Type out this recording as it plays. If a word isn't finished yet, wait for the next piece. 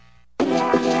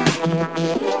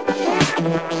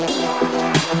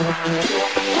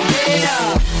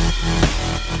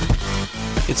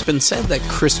It's been said that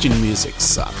Christian music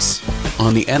sucks.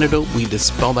 On The Antidote, we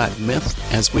dispel that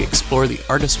myth as we explore the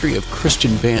artistry of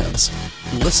Christian bands.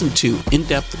 Listen to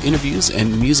in-depth interviews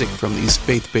and music from these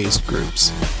faith-based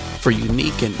groups. For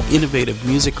unique and innovative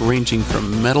music ranging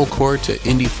from metalcore to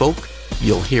indie folk,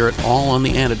 you'll hear it all on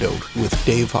The Antidote with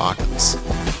Dave Hawkins.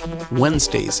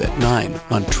 Wednesdays at 9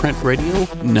 on Trent Radio,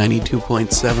 92.7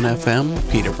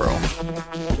 FM, Peterborough.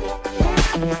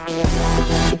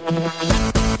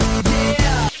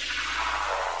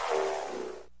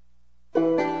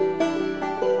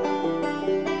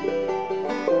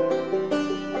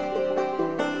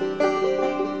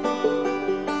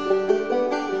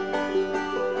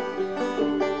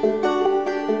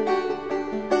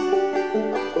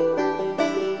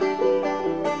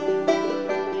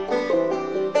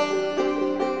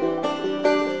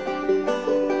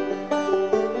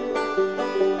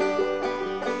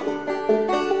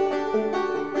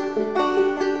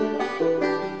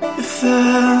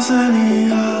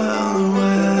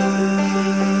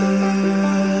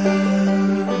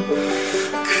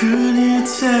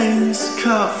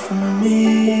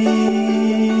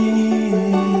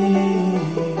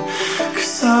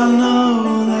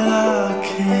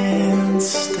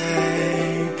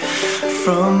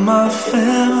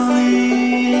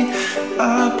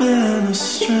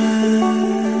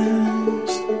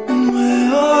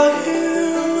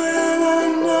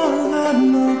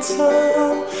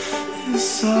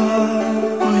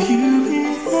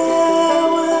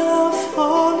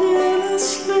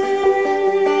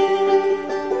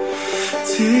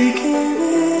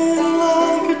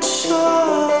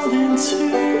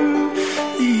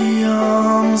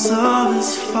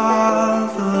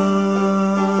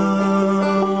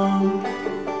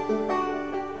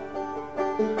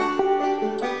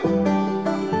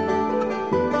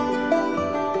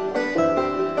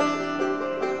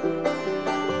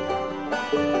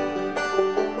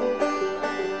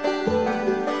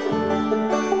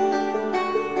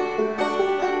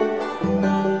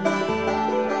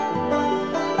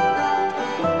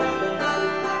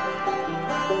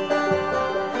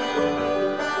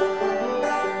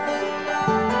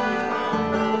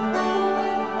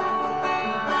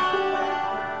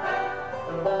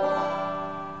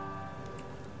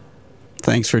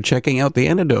 Thanks for checking out The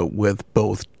Antidote with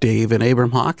both Dave and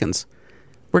Abram Hawkins.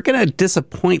 We're going to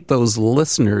disappoint those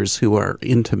listeners who are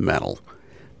into metal,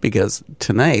 because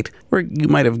tonight, where you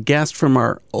might have guessed from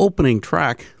our opening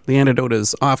track, The Antidote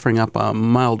is offering up a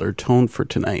milder tone for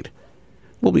tonight.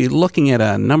 We'll be looking at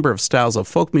a number of styles of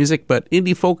folk music, but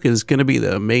indie folk is going to be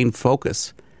the main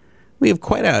focus. We have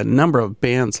quite a number of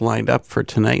bands lined up for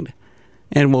tonight,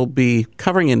 and we'll be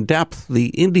covering in depth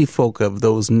the indie folk of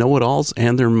those know-it-alls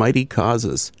and their mighty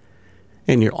causes.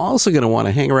 And you're also going to want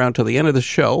to hang around till the end of the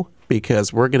show,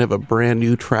 because we're going to have a brand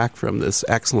new track from this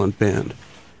excellent band.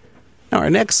 Now, our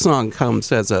next song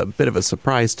comes as a bit of a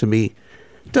surprise to me.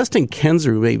 Dustin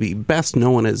Kensrue may be best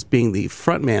known as being the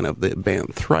frontman of the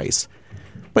band Thrice,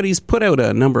 but he's put out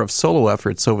a number of solo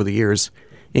efforts over the years,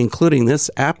 including this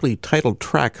aptly titled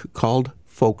track called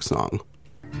Folk Song.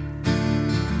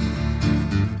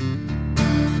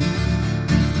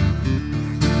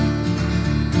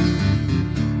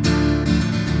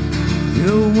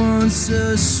 You're once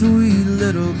a sweet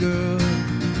little girl,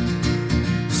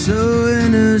 so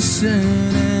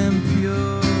innocent and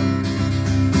pure.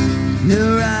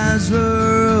 Your eyes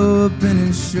were open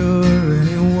and sure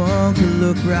anyone could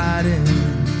look right in.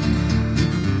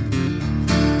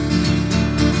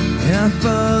 And I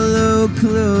followed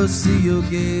close to your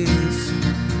gaze.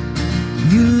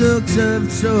 You looked up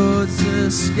towards the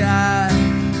sky,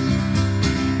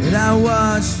 and I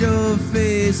watched your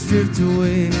face drift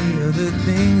away. Other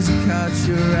things that caught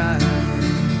your eye.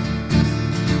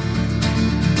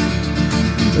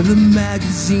 The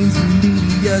magazines and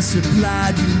media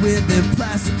supplied you with their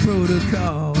plastic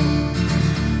protocol.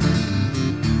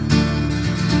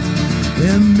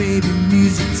 And maybe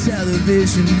music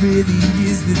television really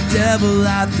is the devil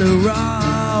after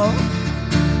all.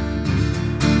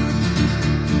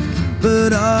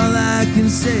 But all I can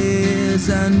say is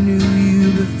I knew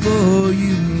you before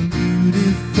you were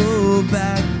beautiful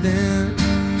back then.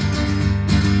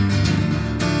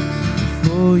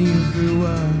 Before you grew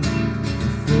up,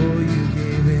 before you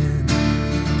gave in.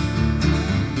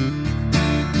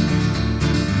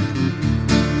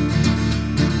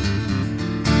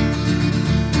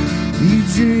 You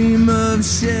dream of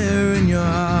sharing your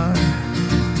heart,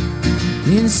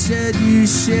 instead you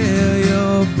share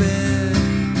your bed.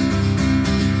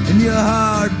 and your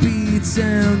heart beats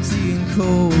empty and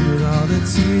cold with all the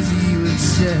tears you have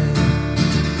shed.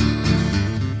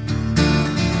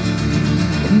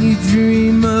 And you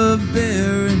dream of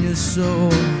bearing your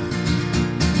soul,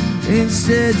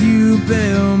 instead you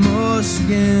bear more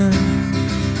skin.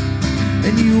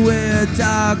 And you wear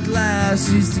dark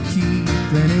glasses to keep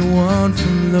anyone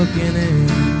from looking in.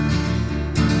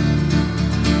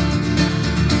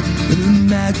 But the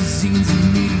magazines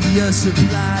and media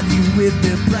supplied you with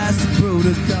their plastic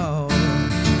protocol.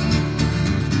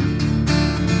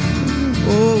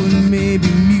 Oh, and maybe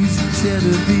music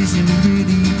television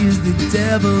really is the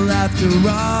devil after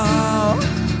all.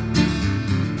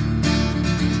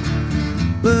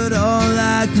 But all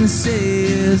I can say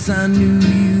is I knew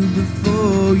you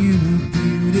before you were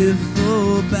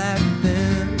beautiful back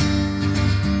then.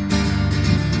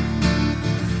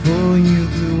 Before you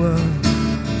grew up,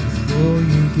 before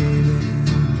you gave in.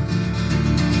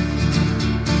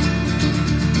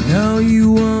 All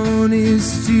you want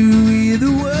is to hear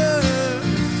the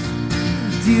words,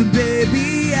 dear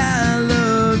baby, I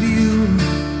love you.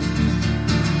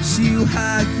 So you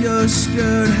hike your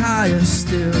skirt higher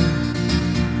still,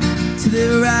 till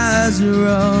their eyes are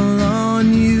all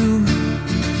on you.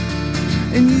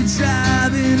 And you're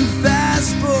driving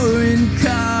fast foreign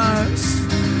cars,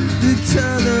 the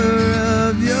color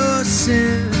of your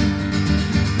sin.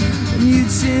 And you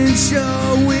tint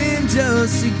your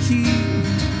windows to keep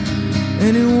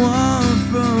anyone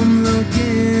from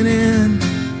looking in.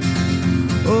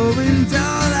 Oh, and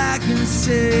all I can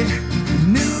say, I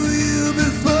knew you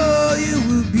before you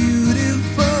were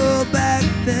beautiful back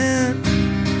then.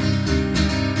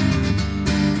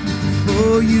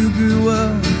 Before you grew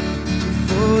up,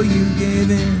 before you gave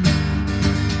in.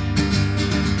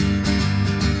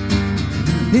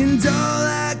 And all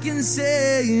I can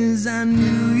say is I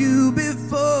knew you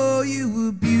before you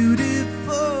were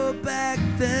beautiful back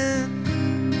then.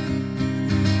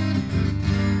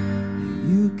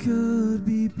 You could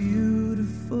be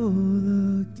beautiful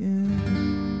again.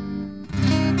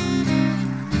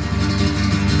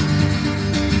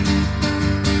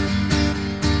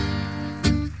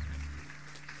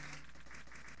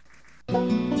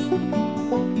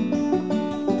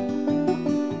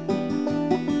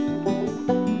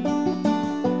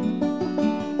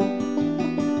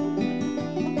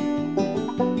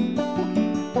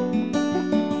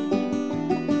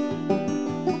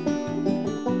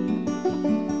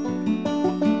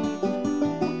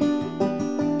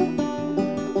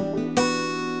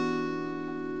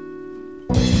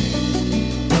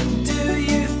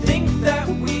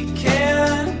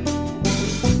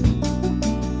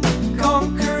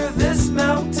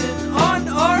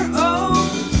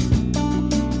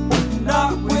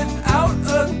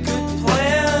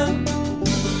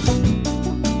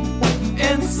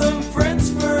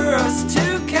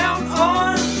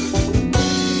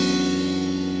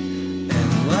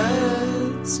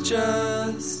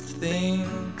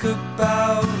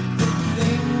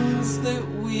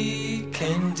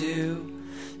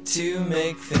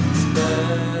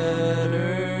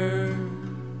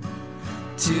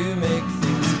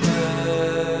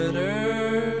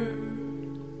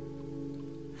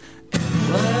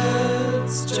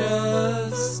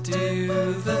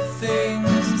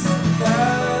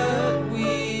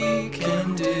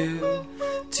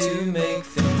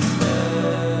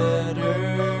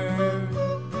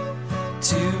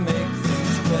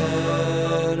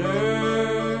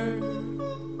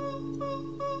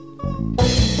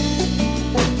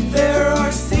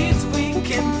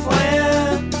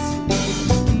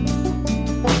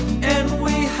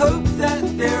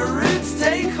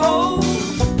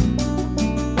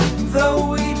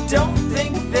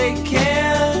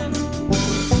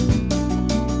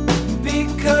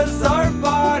 Because our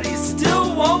bodies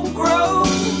still won't grow.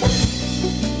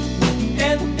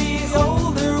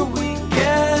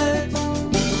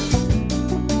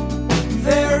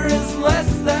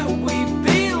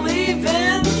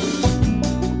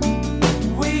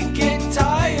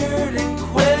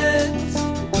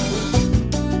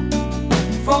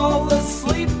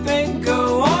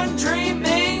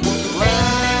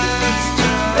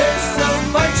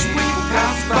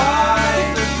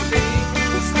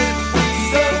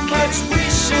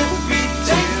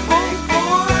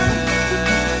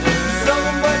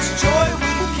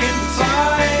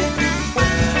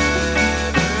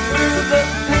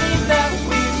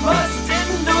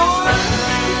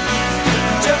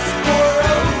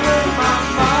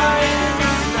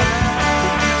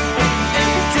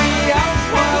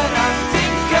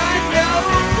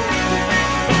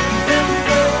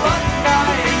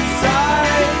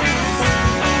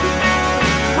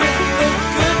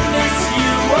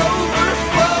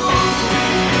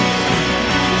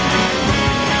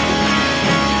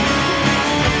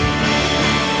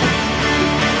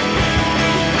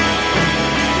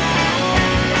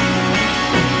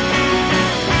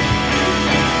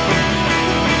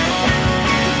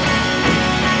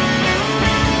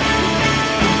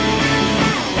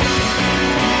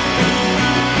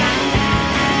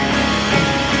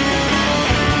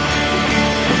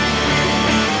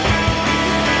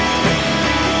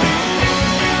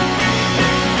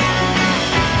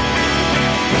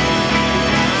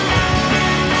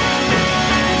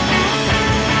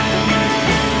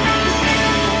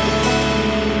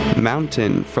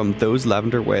 Mountain from Those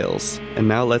Lavender Whales. And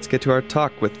now let's get to our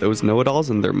talk with those know-it-alls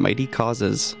and their mighty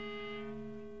causes.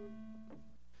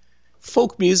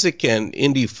 Folk music and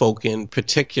indie folk in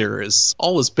particular has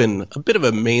always been a bit of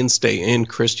a mainstay in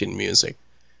Christian music.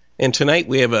 And tonight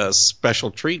we have a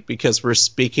special treat because we're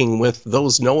speaking with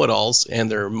those know-it-alls and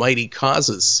their mighty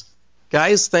causes.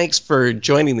 Guys, thanks for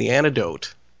joining The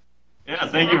Antidote. Yeah,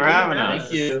 thank you for having us.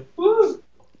 Thank you. Woo.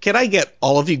 Can I get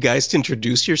all of you guys to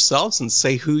introduce yourselves and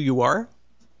say who you are?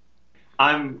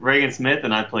 I'm Reagan Smith,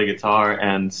 and I play guitar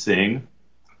and sing.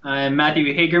 I'm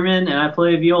Matthew Hagerman, and I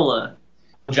play viola.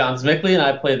 John Smickley, and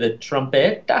I play the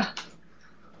trumpet.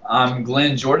 I'm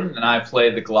Glenn Jordan, and I play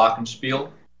the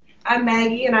glockenspiel. I'm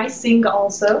Maggie, and I sing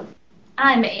also.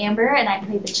 I'm Amber, and I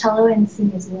play the cello and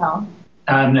sing as well.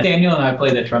 I'm Nathaniel, and I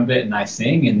play the trumpet and I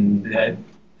sing, and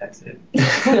that's it.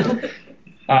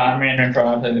 I'm Randon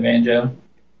Crum, I play the banjo.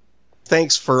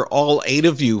 Thanks for all 8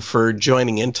 of you for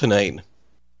joining in tonight.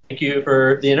 Thank you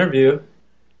for the interview.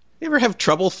 You ever have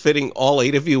trouble fitting all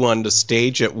 8 of you onto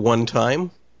stage at one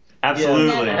time?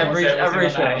 Absolutely. Yeah, every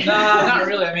show. No, not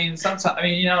really. I mean, sometimes. I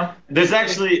mean, you know. There's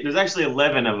actually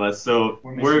 11 of us, so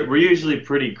we're usually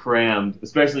pretty crammed.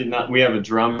 Especially we have a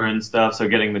drummer and stuff, so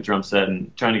getting the drum set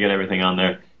and trying to get everything on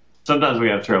there. Sometimes we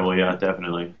have trouble. Yeah,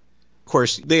 definitely. Of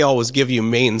course, they always give you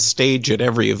main stage at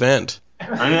every event.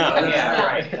 I know. Yeah,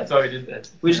 right. That's why we did that.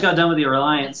 We just got done with the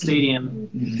Reliance Stadium.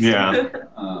 Yeah.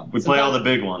 We play all the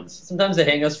big ones. Sometimes they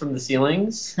hang us from the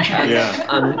ceilings Yeah.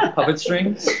 on puppet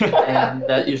strings, and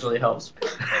that usually helps.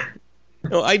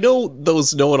 I know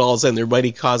those know-it-alls and their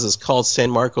mighty causes call San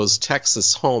Marcos,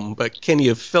 Texas home, but can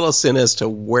you fill us in as to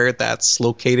where that's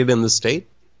located in the state?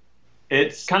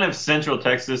 It's kind of central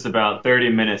Texas, about 30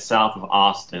 minutes south of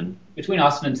Austin. Between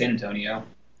Austin and San Antonio.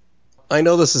 I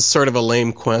know this is sort of a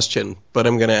lame question, but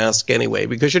I'm going to ask anyway,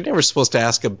 because you're never supposed to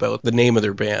ask about the name of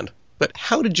their band. But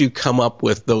how did you come up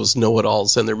with those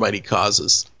know-it-alls and their mighty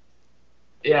causes?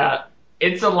 Yeah,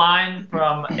 it's a line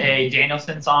from a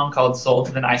Danielson song called Soul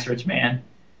to the Nice Rich Man.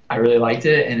 I really liked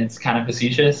it, and it's kind of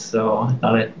facetious, so I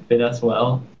thought it fit us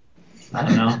well. I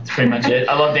don't know. That's pretty much it.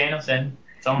 I love Danielson.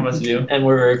 Some of us do. And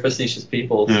we're very facetious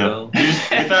people, Yeah. so.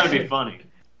 I thought it'd be funny.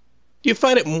 Do you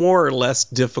find it more or less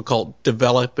difficult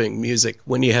developing music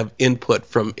when you have input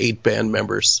from 8 band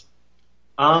members?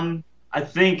 I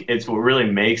think it's what really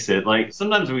makes it. Like,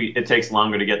 sometimes it takes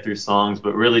longer to get through songs,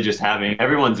 but really just having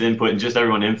everyone's input and just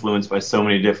everyone influenced by so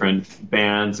many different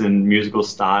bands and musical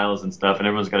styles and stuff, and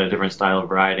everyone's got a different style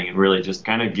of writing, it really just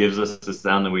kind of gives us the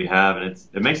sound that we have, and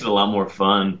it makes it a lot more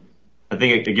fun. I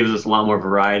think it gives us a lot more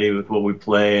variety with what we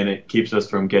play, and it keeps us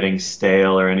from getting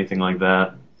stale or anything like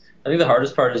that. I think the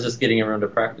hardest part is just getting everyone to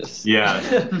practice. Yeah,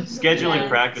 scheduling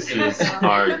practices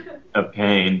are a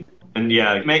pain. And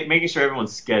yeah, making sure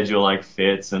everyone's schedule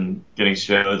fits and getting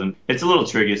shows, and it's a little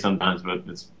tricky sometimes, but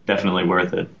it's definitely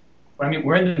worth it. I mean,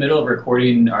 we're in the middle of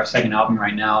recording our second album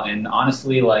right now, and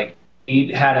honestly,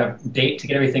 we had a date to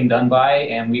get everything done by,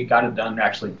 and we've got it done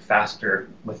actually faster.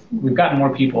 We've gotten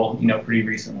more people, pretty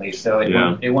recently, so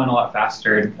it went a lot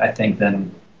faster, I think,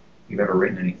 than we've ever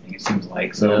written anything, it seems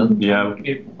like. So yeah.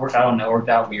 It worked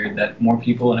out weird that more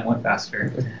people and it went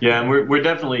faster. Yeah, and we're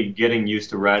definitely getting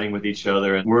used to writing with each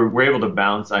other, and we're able to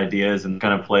bounce ideas and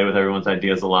kind of play with everyone's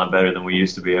ideas a lot better than we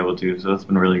used to be able to, so it's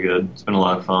been really good. It's been a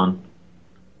lot of fun.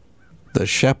 The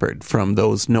Shepherd from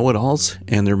those know-it-alls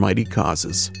and their mighty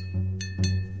causes.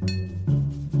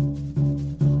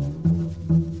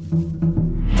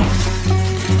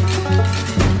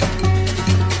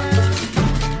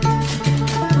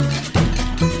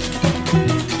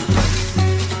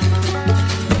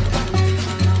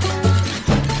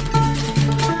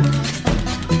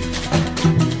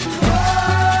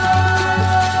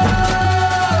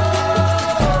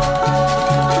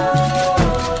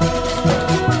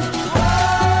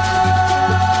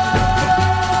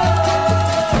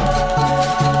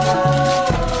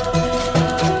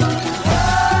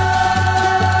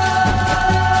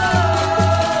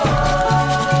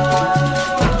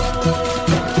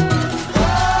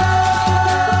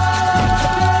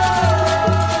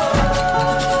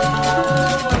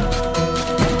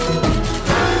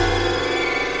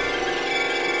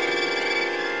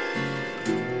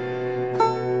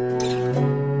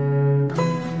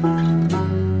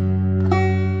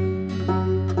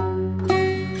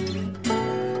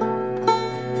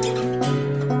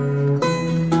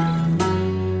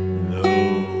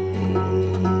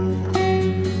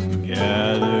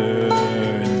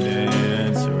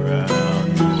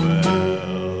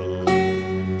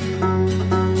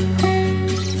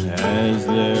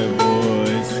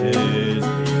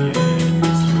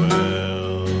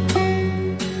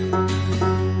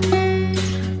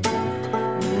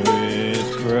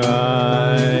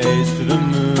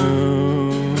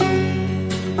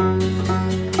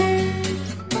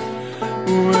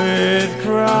 with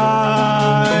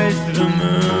cries to the moon.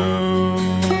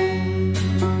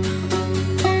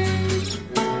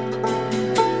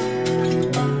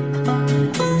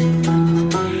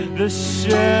 The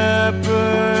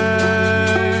shepherd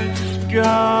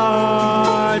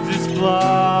guards his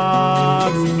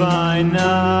flocks by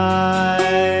night,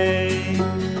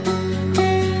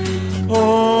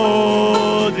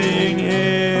 holding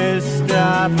his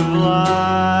staff of light.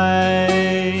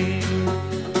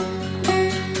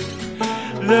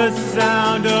 The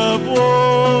sound of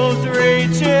wolves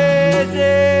reaches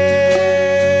it,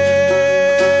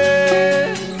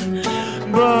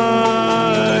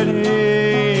 but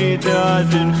he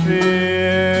doesn't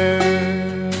fear.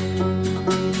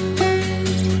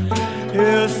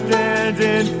 He'll stand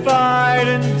and fight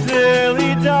until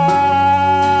he dies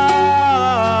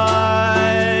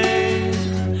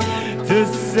to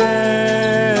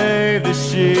save the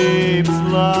sheep's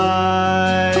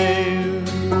life.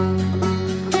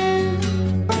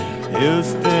 He'll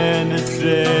stand to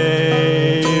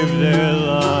save their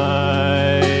life.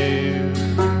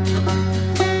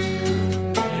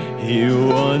 He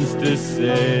wants to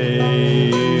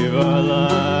save our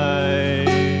life.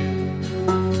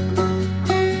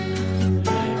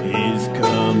 He's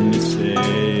come to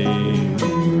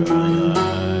save our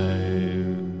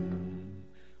life.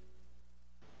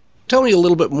 Tell me a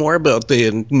little bit more about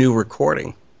the new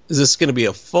recording. Is this going to be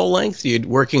a full length? Are you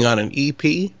working on an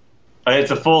EP?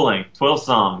 It's a full length, 12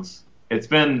 songs. It's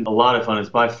been a lot of fun. It's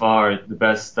by far the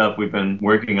best stuff we've been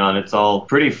working on. It's all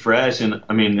pretty fresh, and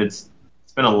I mean, it's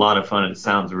been a lot of fun. It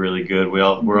sounds really good.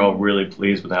 We're all really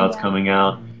pleased with how it's coming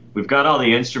out. We've got all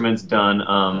the instruments done.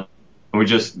 And we're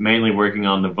just mainly working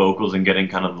on the vocals and getting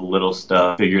kind of the little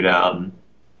stuff figured out and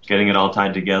getting it all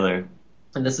tied together.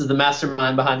 And this is the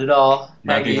mastermind behind it all.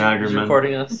 Matthew Maggie is Hagerman.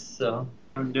 recording us, so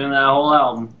I'm doing that whole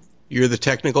album. You're the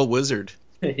technical wizard.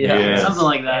 Yes. Something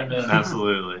like that.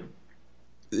 Absolutely.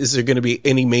 Is there going to be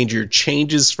any major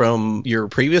changes from your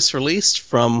previous release,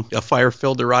 from A Fire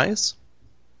Filled Their Eyes?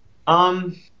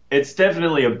 It's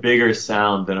definitely a bigger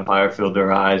sound than A Fire Filled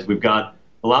Their Eyes. We've got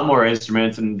a lot more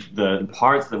instruments, and the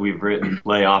parts that we've written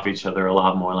play off each other a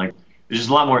lot more. Like, there's just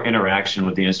a lot more interaction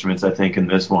with the instruments, I think, in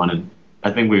this one. And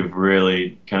I think we've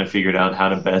really kind of figured out how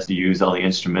to best use all the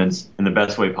instruments in the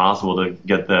best way possible to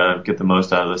get the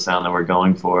most out of the sound that we're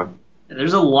going for.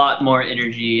 There's a lot more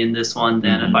energy in this one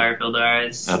than A Fire Filled Their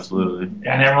Eyes. Absolutely.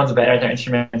 Yeah, and everyone's better at their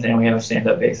instruments, and we have a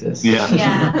stand-up bassist. Yeah.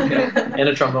 and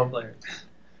a trombone player.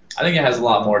 I think it has a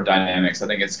lot more dynamics. I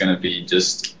think it's going to be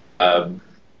just a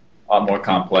lot more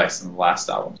complex than the last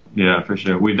album. Yeah, for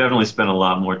sure. We've definitely spent a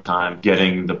lot more time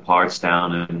getting the parts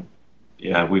down, and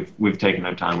yeah, we've taken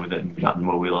our time with it and gotten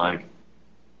what we like.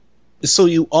 So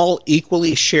you all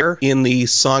equally share in the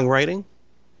songwriting?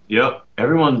 Yep.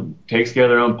 Everyone takes care of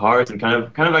their own parts, and kind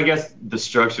of I guess the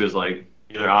structure is like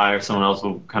either I or someone else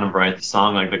will kind of write the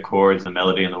song, like the chords, the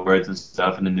melody, and the words and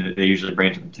stuff, and then they usually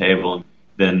bring it to the table. And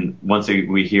then once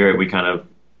we hear it,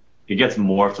 it gets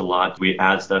morphed a lot. We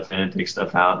add stuff in, take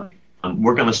stuff out,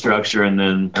 work on the structure, and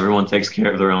then everyone takes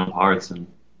care of their own parts. And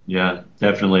yeah,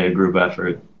 definitely a group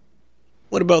effort.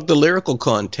 What about the lyrical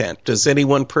content? Does any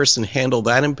one person handle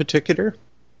that in particular?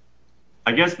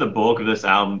 I guess the bulk of this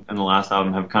album and the last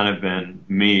album have kind of been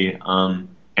me.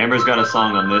 Amber's got a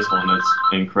song on this one that's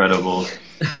incredible.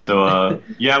 So, I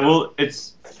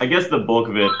guess the bulk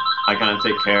of it I kind of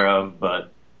take care of,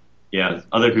 but yeah,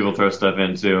 other people throw stuff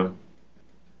in too.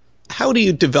 How do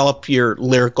you develop your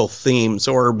lyrical themes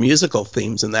or musical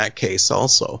themes in that case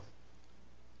also?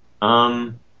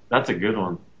 That's a good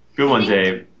one. Good one,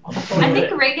 Dave. I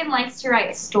think Reagan likes to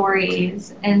write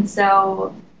stories, and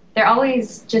so they're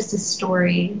always just a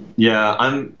story. Yeah,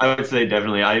 I would say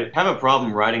definitely. I have a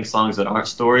problem writing songs that aren't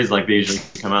stories. Like, they usually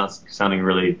come out sounding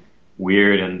really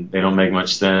weird and they don't make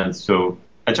much sense. So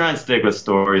I try and stick with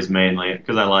stories mainly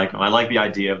because I like them. I like the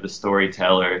idea of the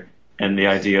storyteller and the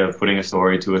idea of putting a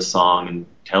story to a song and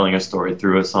telling a story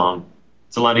through a song.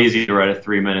 It's a lot easier to write a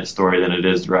 3-minute story than it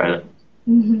is to write a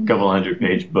couple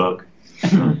 100-page book.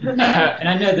 And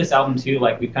I know this album too,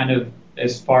 like, we kind of,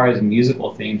 as far as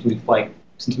musical themes, we've like,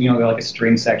 since we don't go like a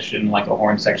string section, like a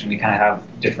horn section, we kind of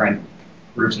have different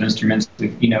groups of instruments.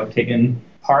 We've, taken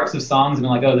parts of songs and been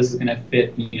like, oh, this is going to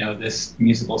fit, this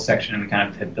musical section, and we kind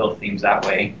of have built themes that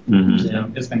way.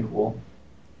 So it's been cool.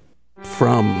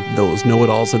 From those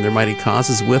know-it-alls and their mighty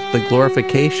causes with the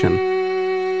glorification.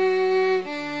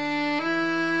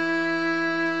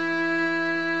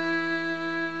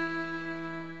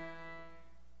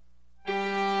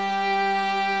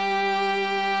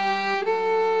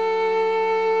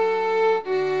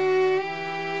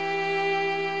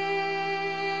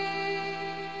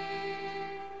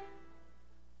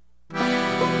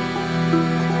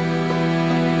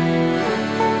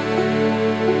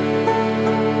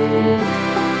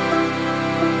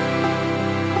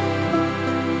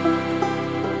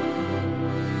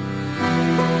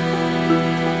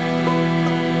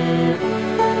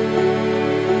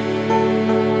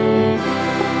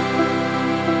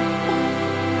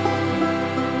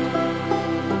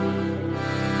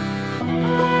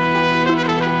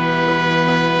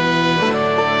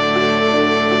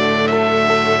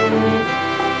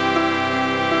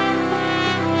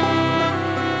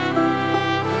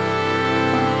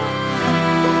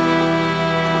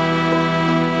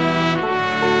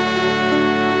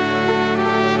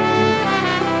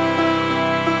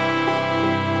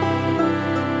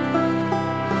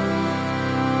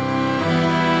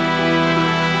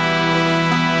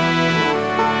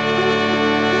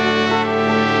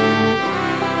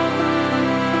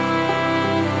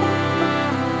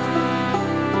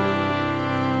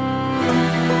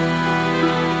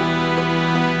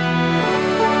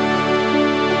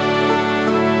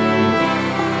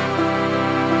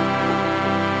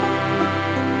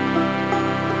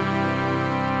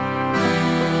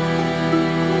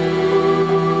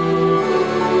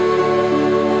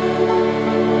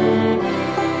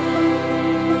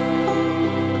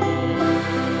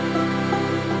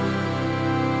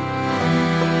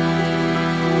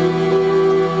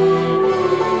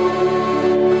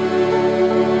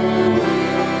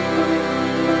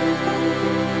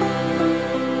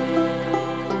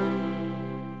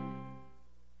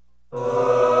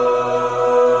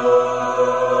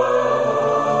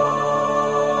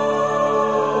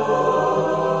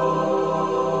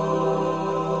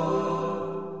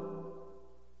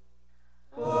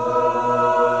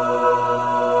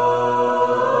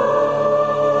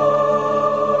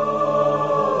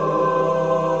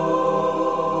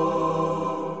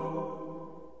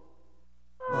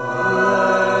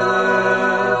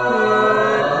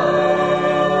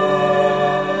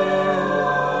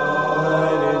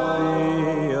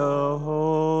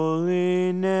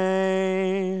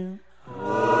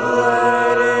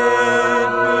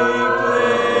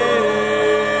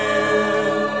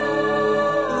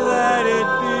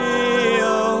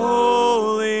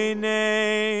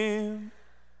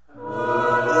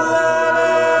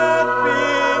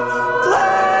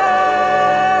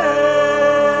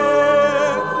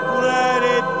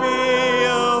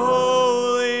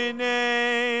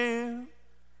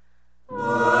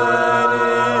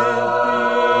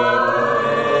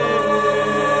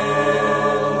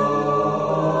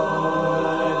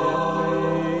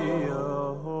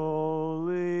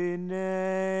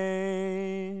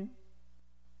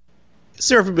 Has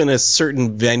there ever been a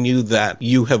certain venue that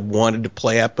you have wanted to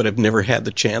play at but have never had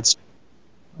the chance?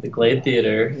 The Glade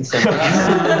Theater in San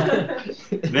Francisco.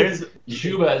 There's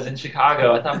Shuba's in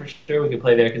Chicago. I thought for sure we could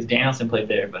play there because Danielson played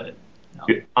there, but no.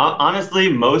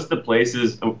 Honestly, most of the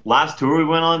places, last tour we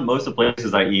went on, most of the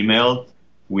places I emailed,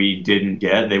 we didn't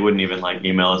get. They wouldn't even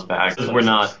email us back. Because we're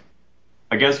not,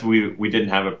 I guess we didn't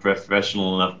have a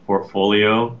professional enough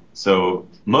portfolio. So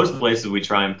most places we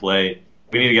try and play,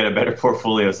 we need to get a better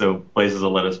portfolio so places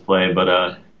will let us play.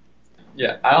 But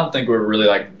yeah, I don't think we're really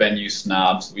venue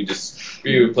snobs. We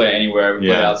would play anywhere. We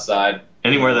play outside.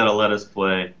 Anywhere that'll let us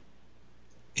play.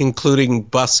 Including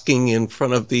busking in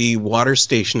front of the water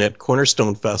station at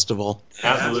Cornerstone Festival.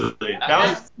 Absolutely.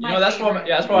 That's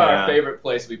probably our favorite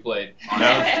place we played.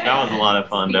 That was a lot of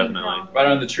fun, definitely. Right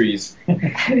under the trees.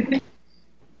 You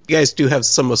guys do have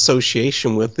some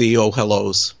association with the Oh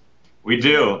Hellos. We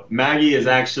do. Maggie is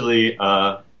actually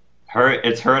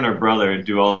it's her and her brother who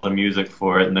do all the music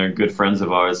for it, and they're good friends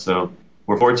of ours. So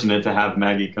we're fortunate to have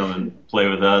Maggie come and play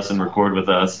with us and record with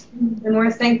us. And we're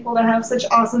thankful to have such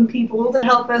awesome people to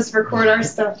help us record our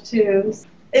stuff too.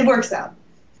 It works out.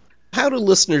 How do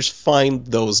listeners find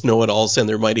those know-it-alls and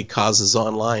their mighty causes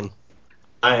online?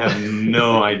 I have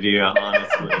no idea,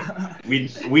 honestly.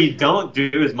 We don't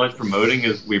do as much promoting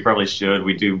as we probably should.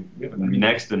 We do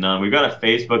next to none. We've got a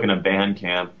Facebook and a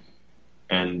Bandcamp,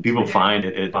 and people find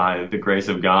it by the grace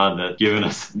of God that given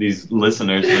us these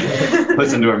listeners to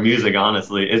listen to our music,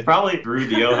 honestly. It's probably through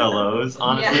the Oh Hellos,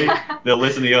 honestly. Yeah. They'll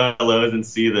listen to the Oh Hellos and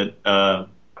see that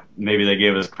maybe they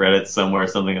gave us credit somewhere or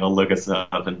something, and they'll look us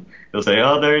up, and they'll say,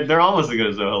 oh, they're almost as good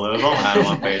as Oh Hellos. I'll add them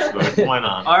on Facebook. Why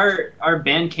not? Our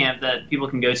Bandcamp that people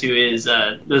can go to is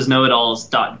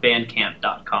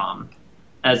thosenoitalls.bandcamp.com.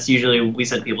 That's usually, we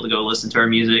send people to go listen to our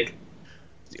music.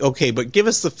 Okay, but give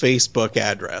us the Facebook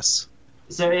address.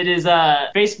 So it is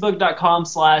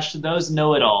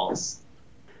facebook.com/thosenoitalls.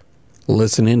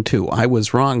 Listen into I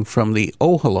Was Wrong from the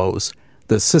Oh Hellos,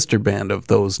 the sister band of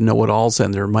Those Know-It-Alls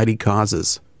and Their Mighty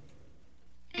Causes.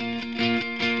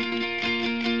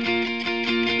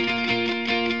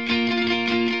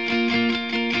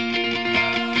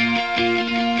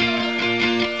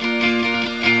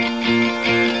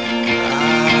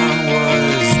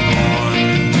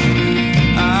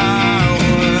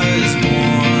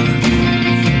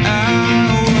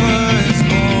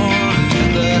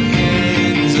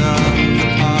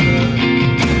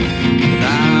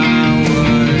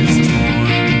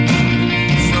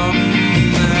 From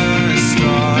the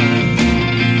start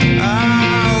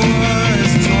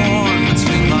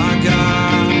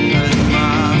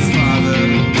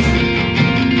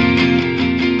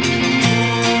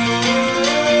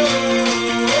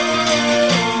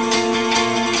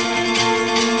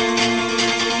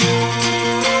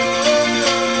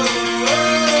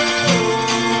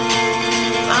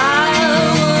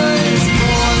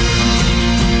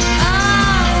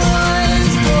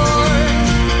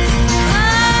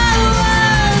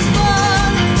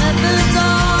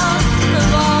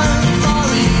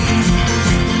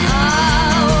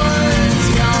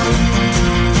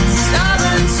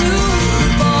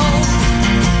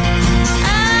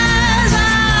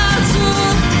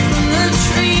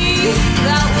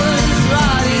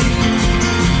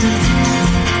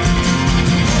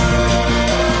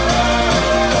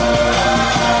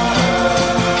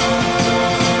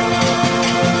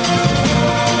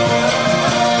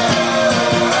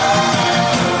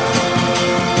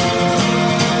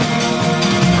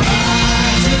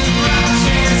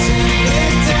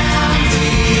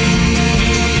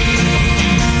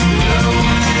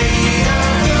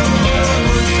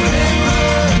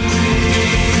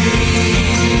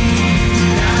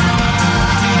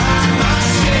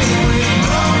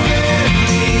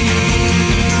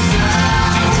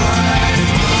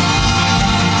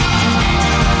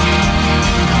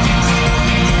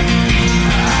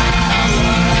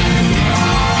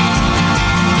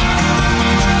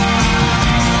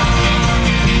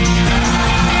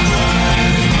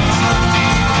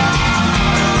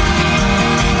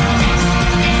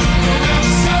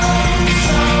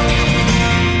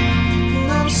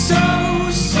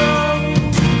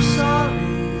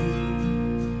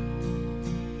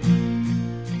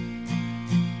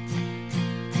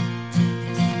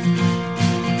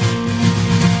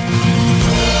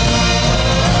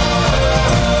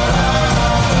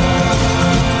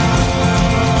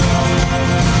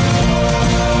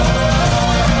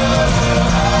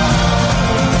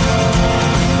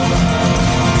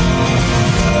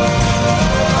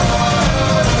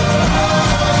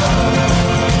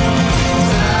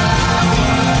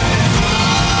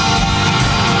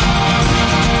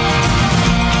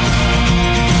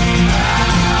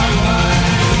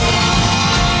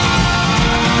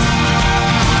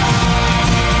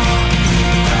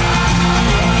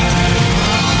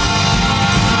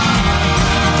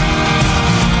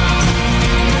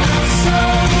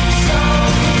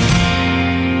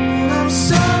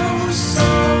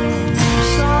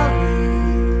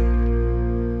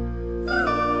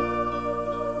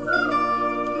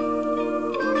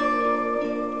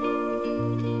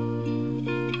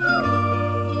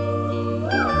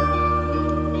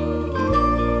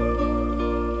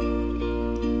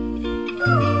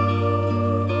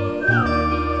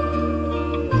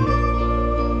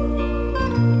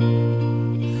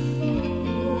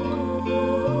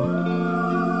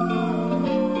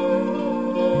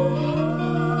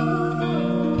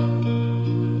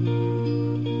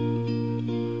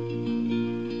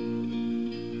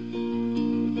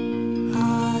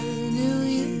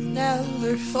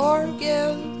Lord,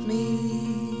 forgive me.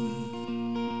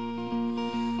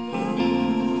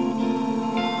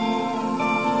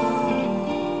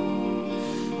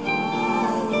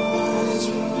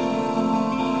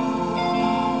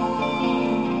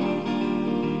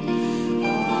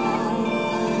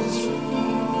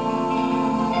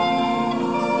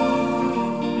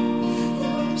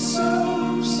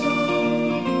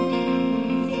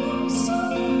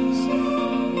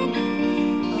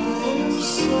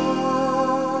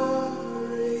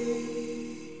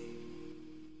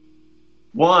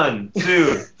 One,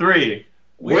 two, three.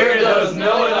 We're those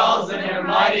know-it-alls and their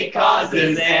mighty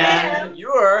causes, and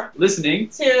you're listening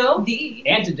To the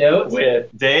Antidote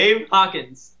with Dave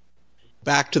Hawkins.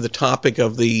 Back to the topic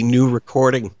of the new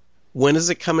recording. When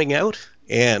is it coming out?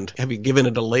 And have you given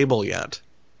it a label yet?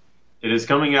 It is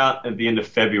coming out at the end of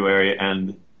February,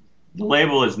 and the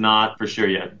label is not for sure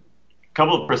yet. A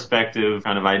couple of prospective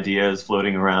kind of ideas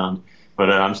floating around, but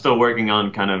I'm still working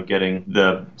on kind of getting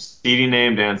the CD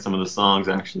named and some of the songs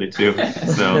actually too.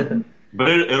 So, but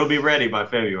it'll be ready by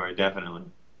February, definitely.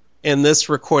 And this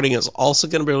recording is also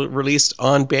going to be released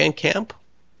on Bandcamp?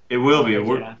 It will be. Yeah.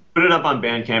 We'll put it up on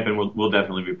Bandcamp, and we'll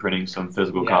definitely be printing some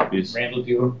physical copies. Rand will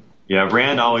do. Yeah,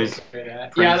 Rand always.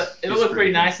 Yeah, it'll look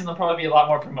pretty nice, and there'll probably be a lot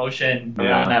more promotion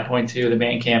around that point too. The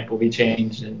Bandcamp will be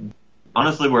changed, and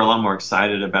honestly, we're a lot more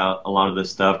excited about a lot of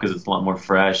this stuff because it's a lot more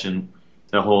fresh and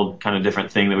the whole kind of different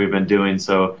thing that we've been doing.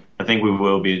 So I think we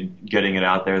will be getting it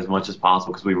out there as much as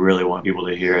possible because we really want people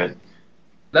to hear it.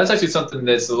 That's actually something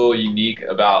that's a little unique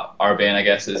about our band, I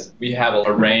guess, is we have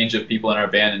a range of people in our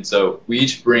band, and so we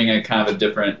each bring a kind of a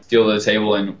different skill to the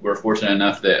table, and we're fortunate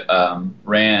enough that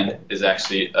Rand is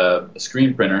actually a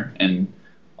screen printer and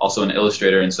also an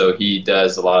illustrator, and so he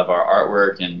does a lot of our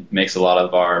artwork and makes a lot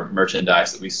of our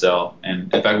merchandise that we sell.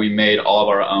 And in fact, we made all of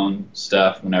our own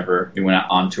stuff whenever we went out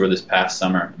on tour this past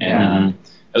summer, and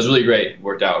it was really great. It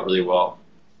worked out really well.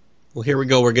 Well, here we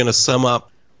go. We're going to sum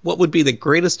up. What would be the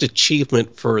greatest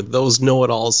achievement for those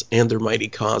know-it-alls and their mighty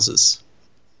causes?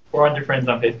 400 friends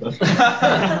on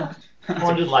Facebook.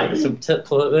 400 likes. To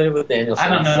play with Danielson. I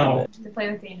don't know. To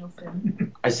play with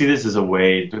Danielson. I see this as a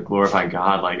way to glorify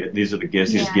God. Like, these are the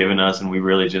gifts He's given us, and we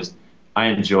really just, I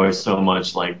enjoy so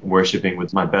much, like, worshiping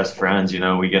with my best friends. You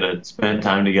know, we get to spend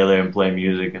time together and play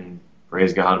music and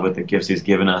praise God with the gifts He's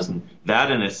given us. And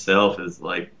that in itself is,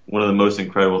 like, one of the most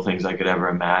incredible things I could ever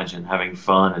imagine, having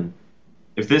fun. And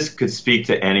if this could speak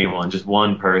to anyone, just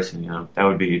one person, you know, that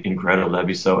would be incredible. That'd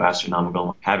be so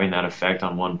astronomical, having that effect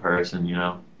on one person, you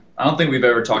know. I don't think we've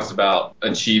ever talked about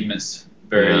achievements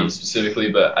very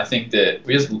specifically, but I think that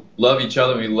we just love each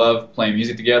other. We love playing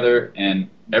music together, and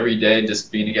every day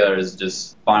just being together is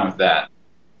just fine with that.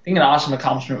 I think an awesome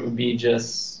accomplishment would be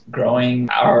just growing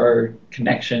our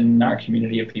connection, our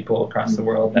community of people across the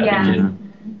world that we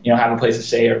can, you know, have a place to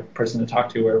stay or a person to talk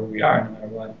to wherever we are, no matter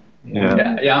what.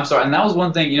 Yeah, I'm sorry. And that was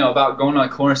one thing, you know, about going on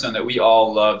Cornerstone that we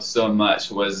all loved so much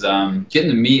was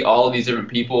getting to meet all of these different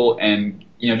people and,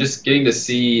 you know, just getting to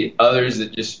see others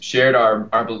that just shared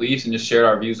our beliefs and just shared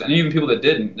our views. And even people that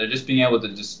didn't, they're just being able to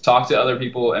just talk to other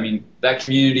people. I mean, that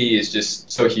community is just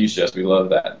so huge to us. We love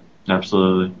that.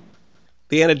 Absolutely.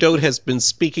 The Antidote has been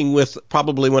speaking with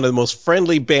probably one of the most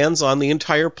friendly bands on the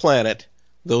entire planet,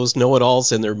 those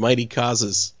know-it-alls and their mighty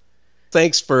causes.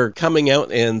 Thanks for coming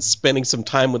out and spending some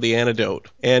time with The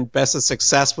Antidote, and best of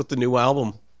success with the new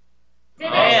album. Man,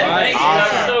 thank you.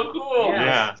 That was so cool.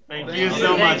 Yeah. Thank you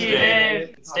so much,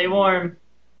 Dave. Stay warm.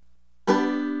 The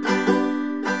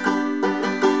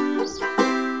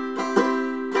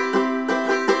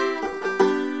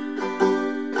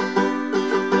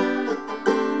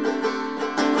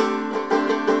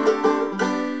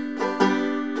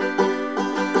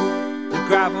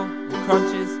gravel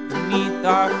crunches beneath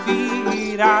our feet.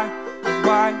 Is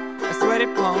why I sweat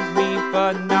it pumps me,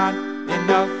 but not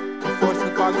enough to force the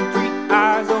fog to treat.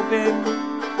 Eyes open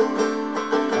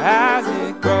as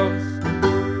it grows.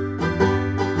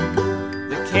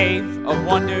 The cave of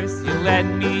wonders you led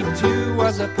me to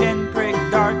was a pinprick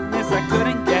darkness I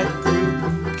couldn't get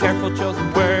through. Careful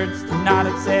chosen words to not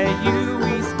upset you.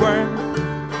 We squirmed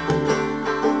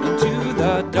into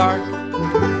the dark.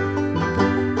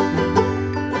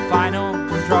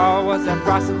 Straw was that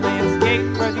frosted landscape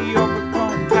where the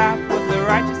overgrown path was the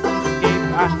righteous escape.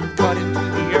 I cut into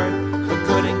the earth, but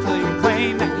couldn't kill your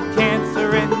claim that you can't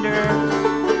surrender.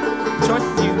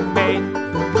 Choices you made,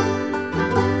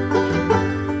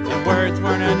 and words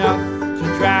weren't enough to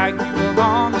drag you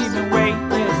along, even when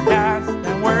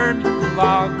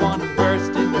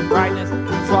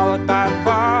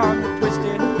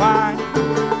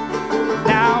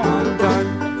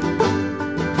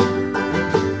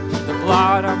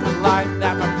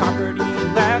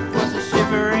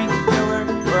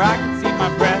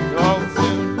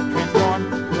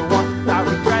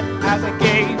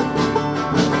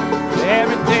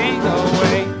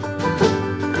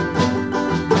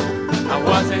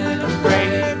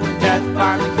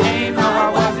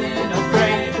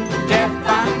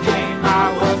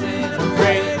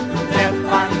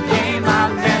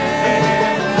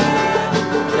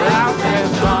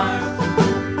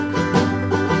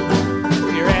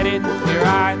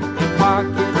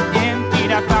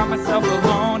night I found myself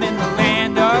alone in the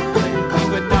land of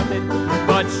plenty with nothing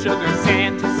but sugar and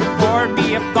sand to support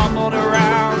me. I fumbled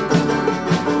around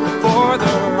for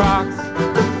the rocks,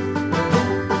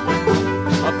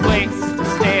 a place to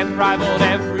stay and rivaled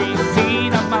every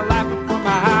scene of my life before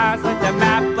my eyes like that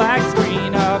matte black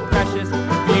screen. A precious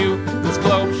view this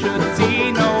globe should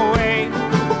see. No way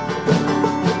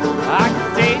I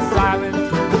can stay silent.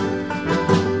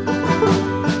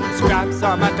 Scraps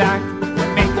on my back,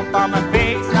 makeup on my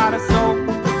face, not a soul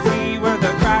could see where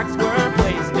the cracks were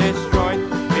placed. Destroyed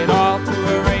it all to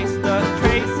erase the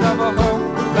trace of a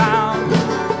hope found.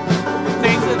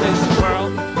 Things of this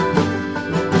world,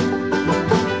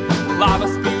 lava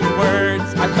spewed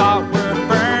words I thought were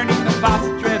burning. The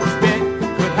faucet drip spit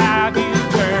would have you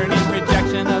turning.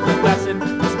 Rejection of the lesson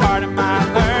was part of my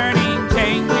learning.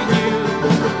 Changing you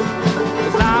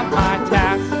was not my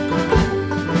task,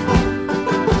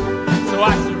 so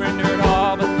I surrendered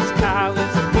all but this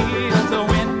callous needles. The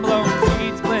wind-blown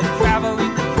seeds split,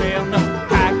 traveling the trail. No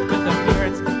pact with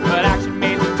appearance, but action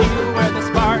made the deal where the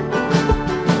spark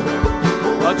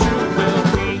of truth will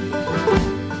be.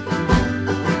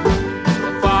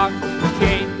 The fog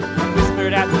came and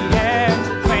whispered at the edge,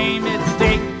 claim its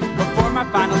stake before my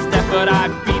final step. But I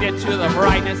beat it to the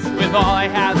brightness with all I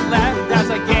had left as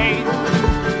I gave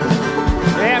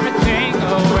everything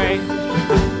away.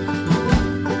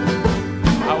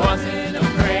 I wasn't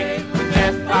afraid when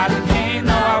death finally came.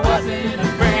 No, I wasn't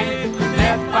afraid when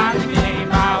death finally came.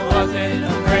 I wasn't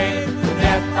afraid when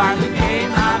death finally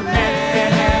came. I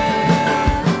met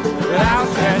with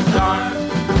outstretched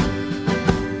arms,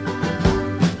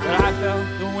 but I felt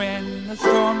the wind, the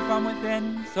storm from within.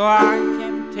 So I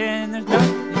can't pretend there's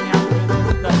nothing out there.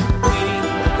 The bleeding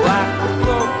black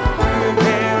cloak through your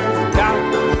hands. Got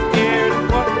scared of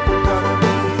what was gonna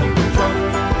be. You were chosen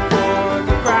for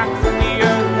the cracks in the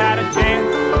earth. Had a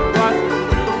chance to bust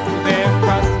through their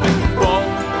crust with bold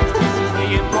excuses. The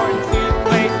importance you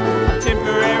place, a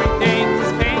temporary thing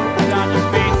just painted on your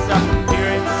face.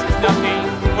 Appearance is nothing,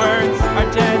 words are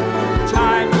dead.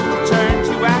 Time to turn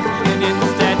to action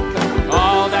instead. 'Cause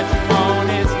all that you own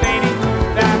is fading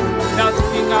fast.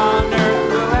 Nothing on earth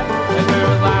will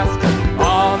ever last. 'Cause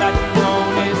all that you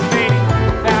own is fading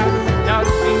fast.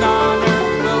 Nothing on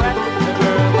earth will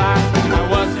ever last. And I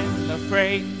wasn't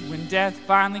afraid when death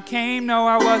finally came. No,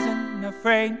 I wasn't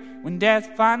afraid when death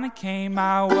finally came.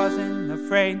 I wasn't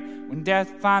afraid when death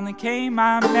finally came.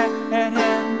 I met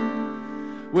him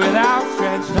with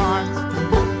outstretched arms.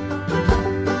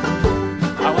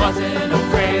 I wasn't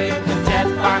afraid when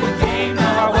death finally came. No,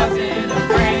 I wasn't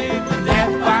afraid when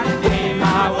death finally came. I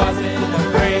wasn't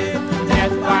afraid when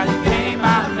death finally came. I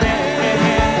met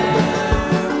him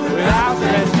with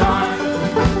outstretched arms.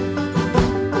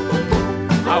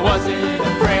 I wasn't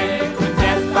afraid when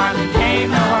death finally came.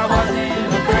 No, I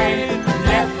wasn't afraid when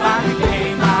death finally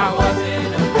came. I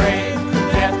wasn't afraid when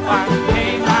death finally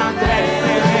came. I met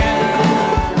him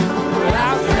with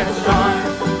outstretched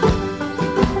arms.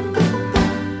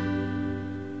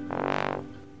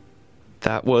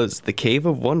 That was The Cave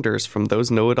of Wonders from Those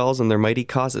Know-It-Alls and Their Mighty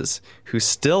Causes, who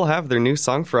still have their new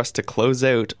song for us to close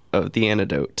out of The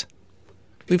Antidote.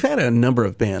 We've had a number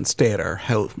of bands stay at our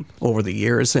house over the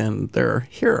years, and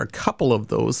here are a couple of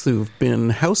those who've been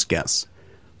house guests.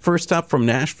 First up from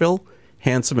Nashville,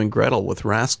 Hansel and Gretel with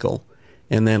Rascal,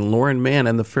 and then Lauren Mann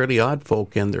and the Fairly Odd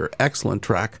Folk and their excellent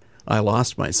track, I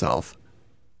Lost Myself.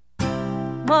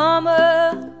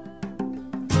 Mama,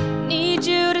 need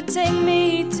you to take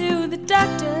me to the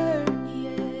doctor,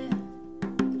 yeah.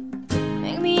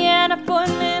 Make me an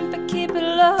appointment, but keep it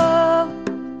low.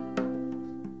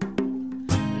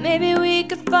 Maybe we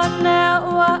could find out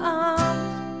why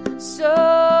I'm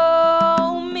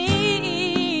so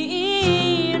mean.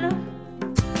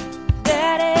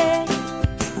 Daddy,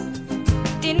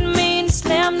 didn't mean to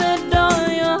slam the door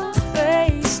in your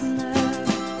face, no.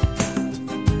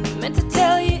 Meant to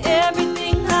tell you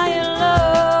everything high and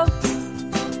low.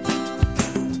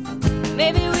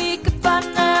 Maybe we could find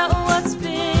out what's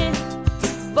been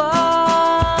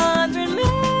bothering me.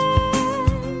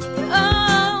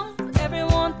 Oh,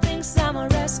 everyone thinks I'm a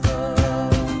rascal,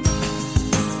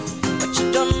 but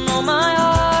you don't know my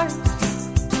heart.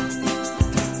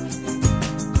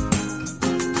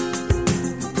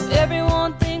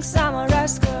 Everyone thinks I'm a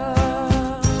rascal,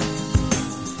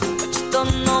 but you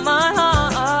don't know my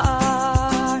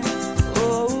heart.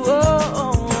 Oh, oh,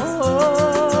 oh,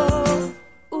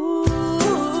 oh.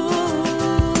 Ooh.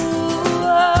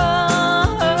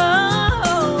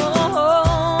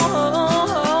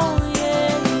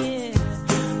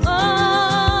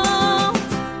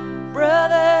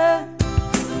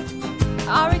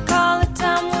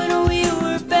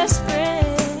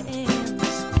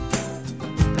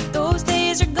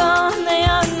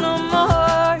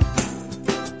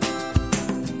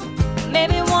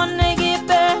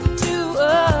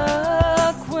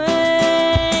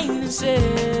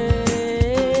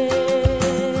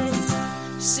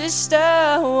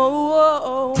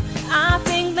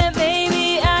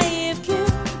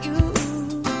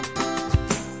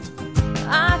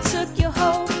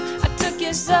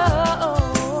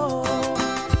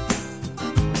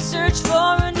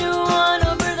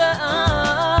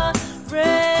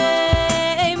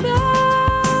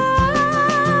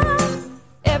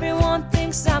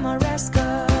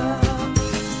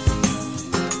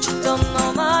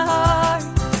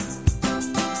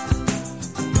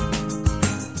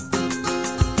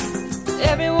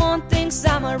 Everyone thinks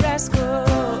I'm a rascal,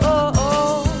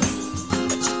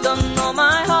 but you don't know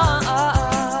my heart.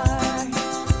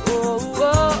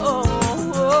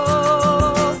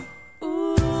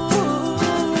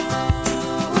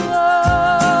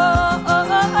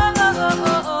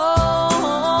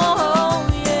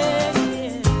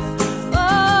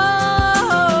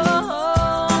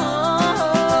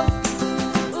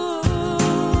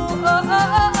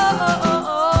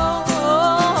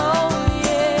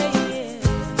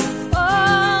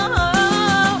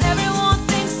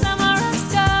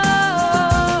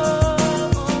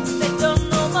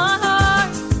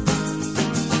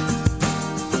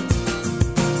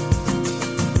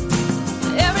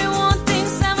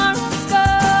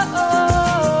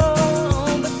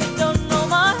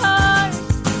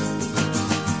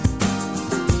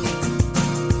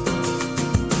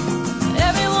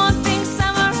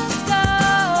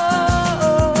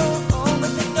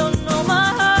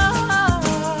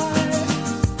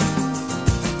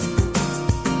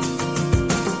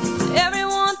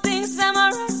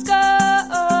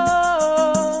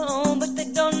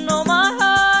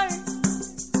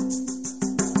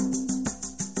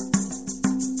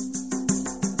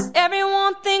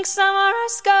 Everyone thinks I'm a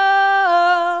rascal,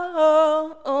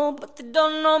 but they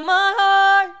don't know my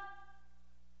heart.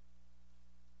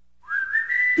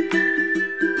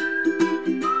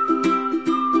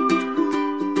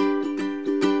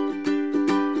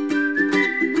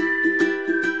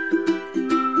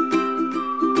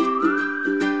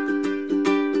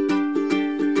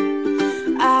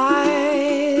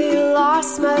 I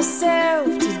lost myself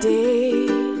today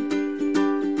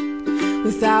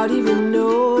without even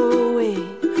knowing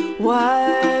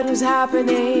what was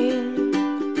happening.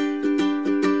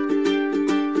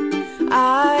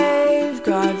 I've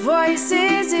got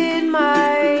voices in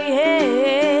my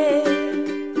head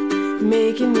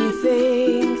making me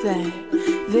think that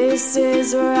this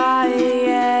is where I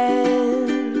am.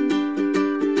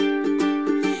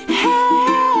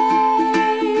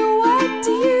 Hey, what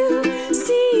do you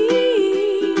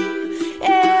see?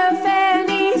 If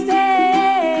anything,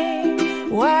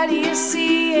 what do you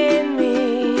see in me?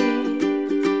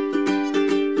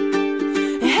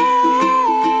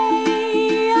 Hey,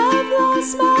 I've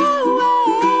lost my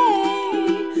way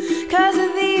 'cause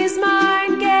of these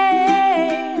mind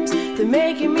games. They're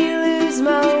making me lose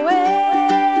my way.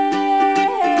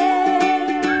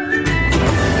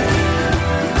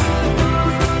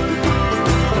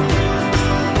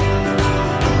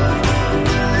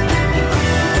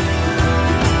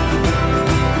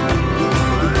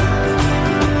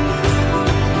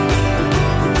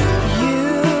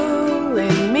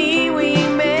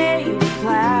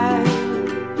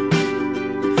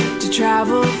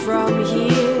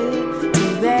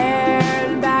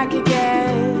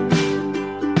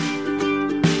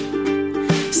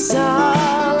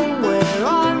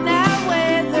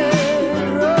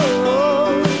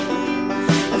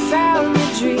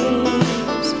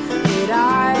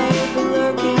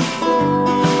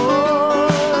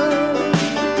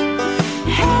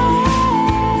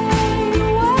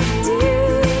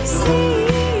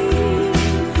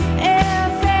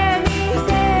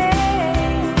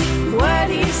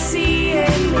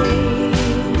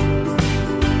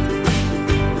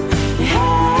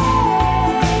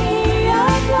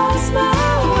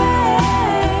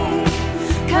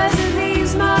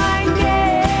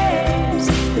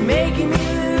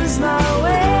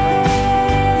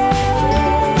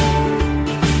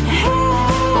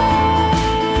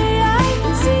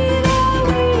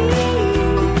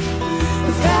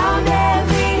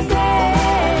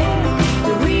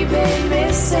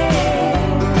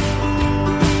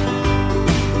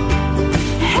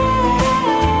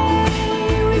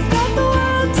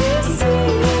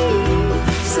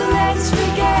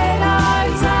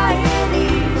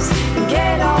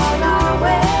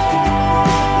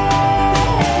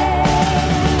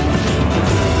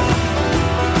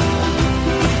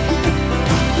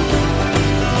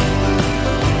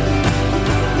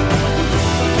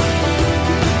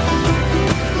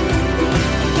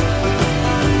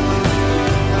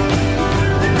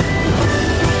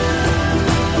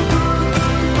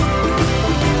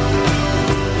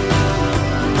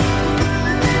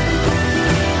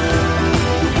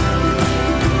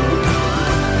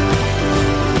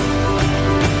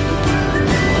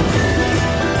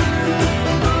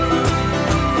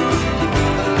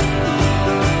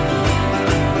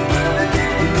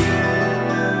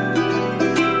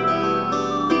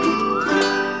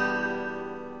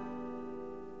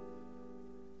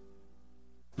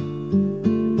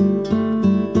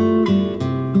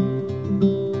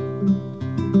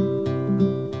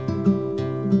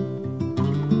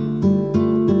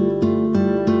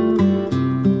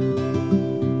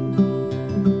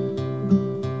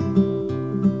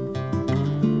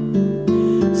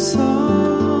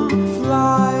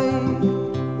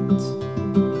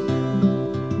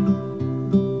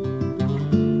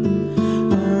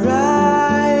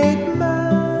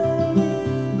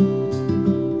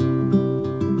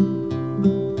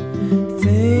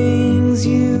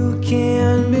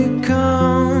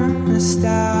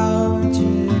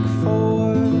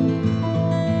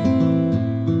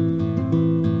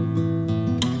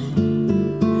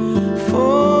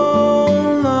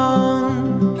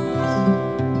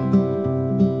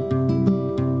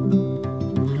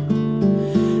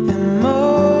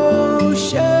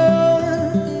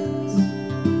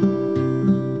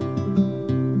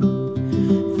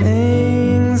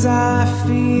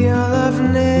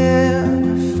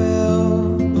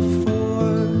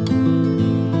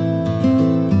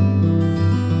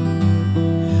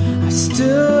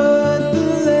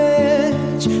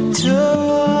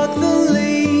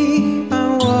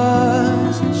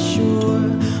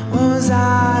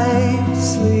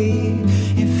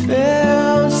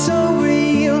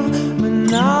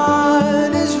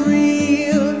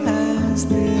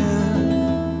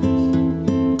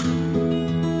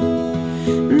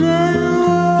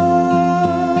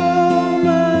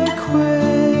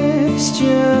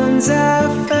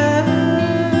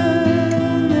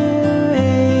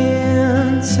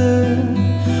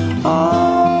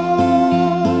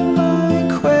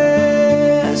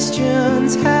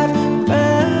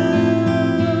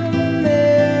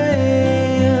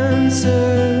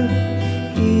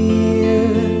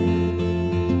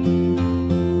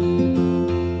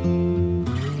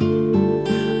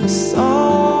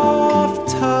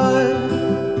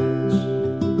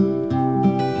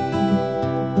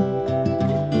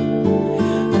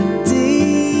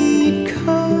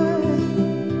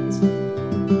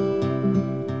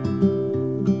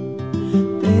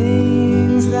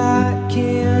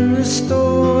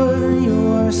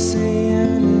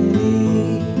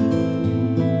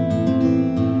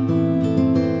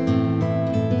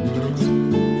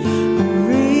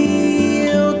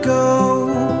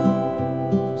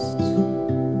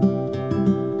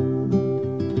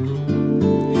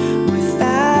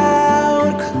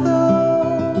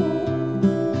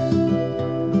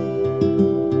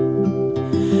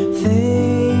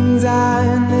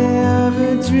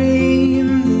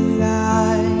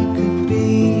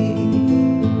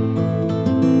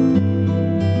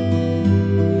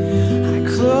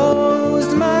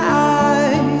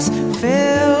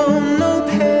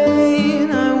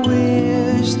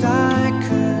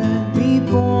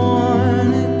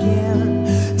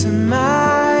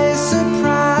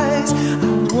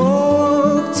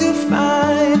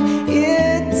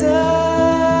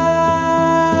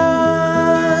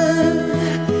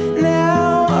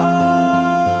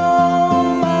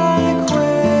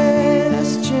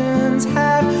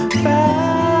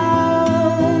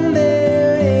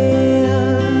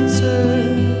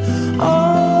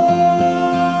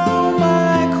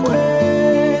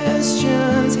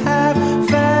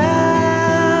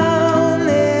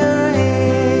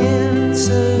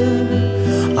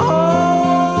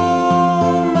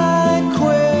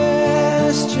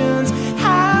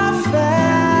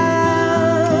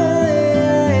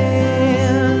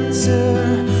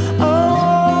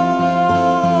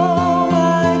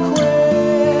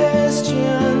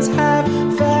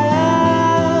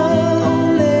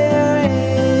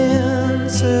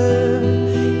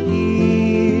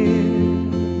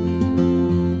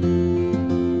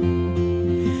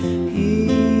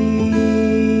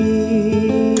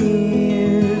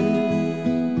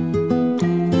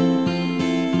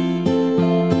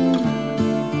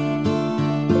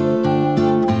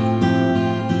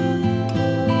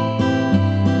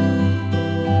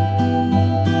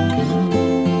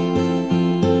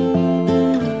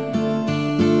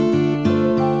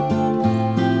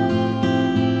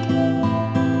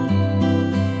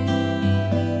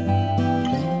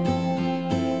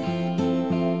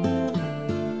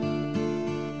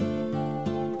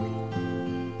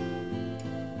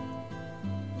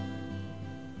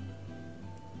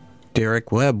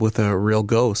 Derek Webb with A Real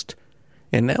Ghost.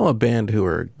 And now a band who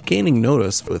are gaining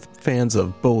notice with fans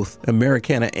of both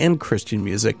Americana and Christian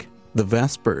music, The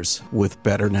Vespers with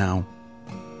Better Now.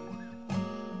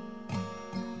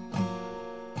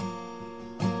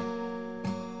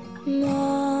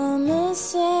 Mama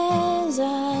says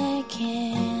I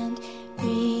can't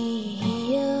be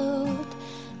healed.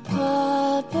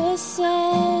 Papa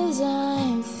says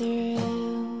I'm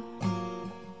through.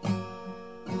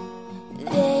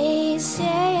 They say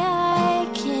I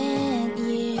can't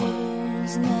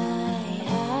use my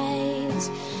eyes.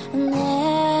 I'll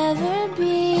never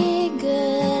be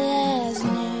good as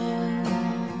new.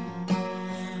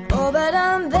 Oh, but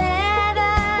I'm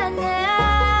better now.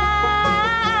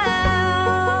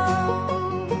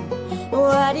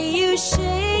 Why do you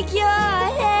shake your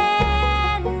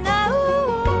head now?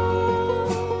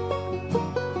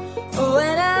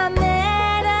 When I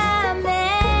met a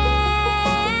man,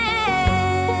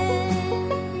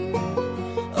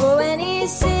 oh, when he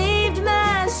saved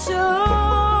my soul.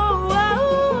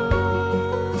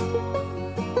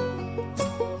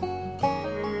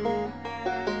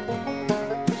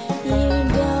 You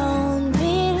don't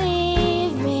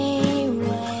believe me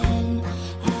when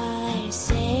I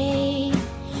say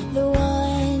the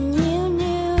one you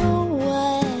knew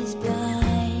was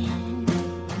blind.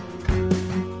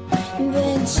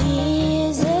 But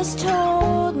Jesus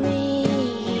told me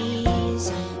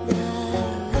he's the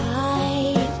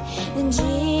light, and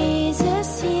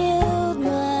Jesus healed my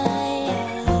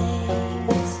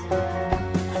eyes.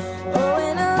 Oh,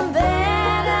 and I'm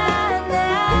better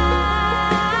now.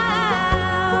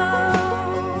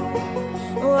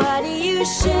 Why do you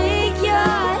shake your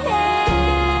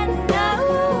head now?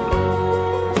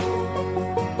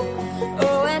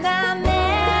 Oh, and I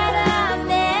met a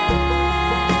man.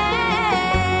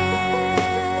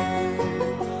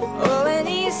 Oh, and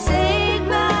he saved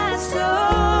my soul.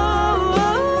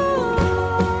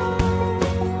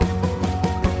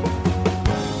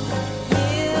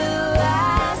 You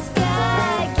ask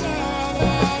again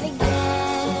and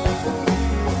again.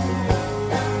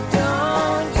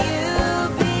 Don't you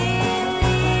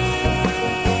believe?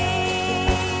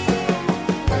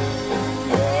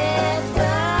 Lift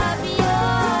up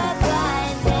your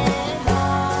blinded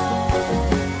heart.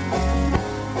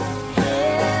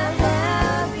 He'll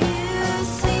help you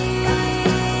see.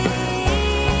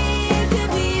 You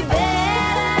could be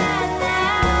better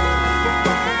now.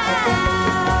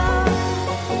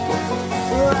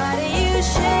 Why do you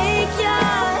shake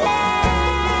your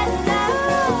head now?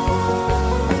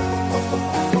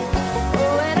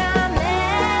 When I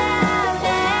met a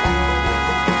man,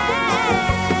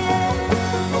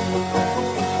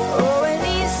 oh, when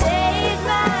he saved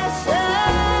my soul.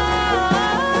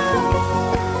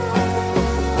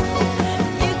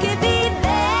 You could be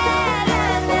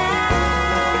better now.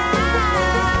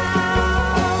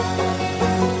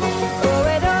 Oh,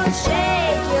 don't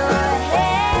shake your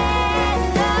head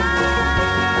now.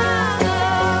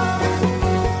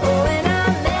 Oh, when I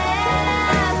met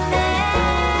a man,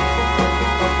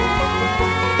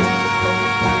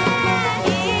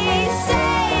 he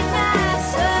saved my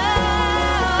soul.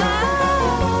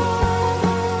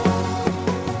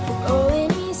 Oh,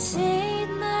 and he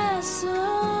saved my soul.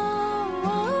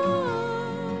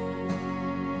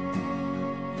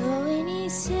 Oh, and he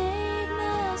saved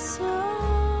my soul.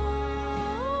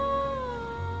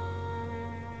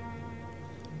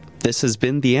 This has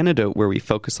been The Antidote, where we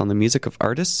focus on the music of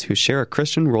artists who share a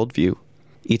Christian worldview.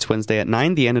 Each Wednesday at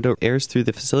 9, The Antidote airs through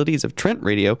the facilities of Trent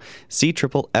Radio,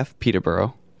 CFFF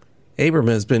Peterborough. Abram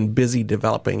has been busy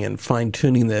developing and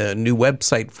fine-tuning the new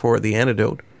website for The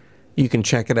Antidote. You can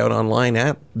check it out online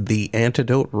at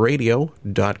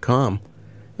theantidoteradio.com.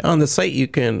 On the site, you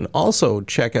can also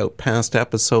check out past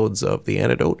episodes of The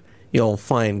Antidote. You'll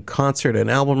find concert and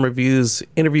album reviews,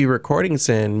 interview recordings,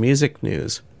 and music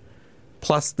news.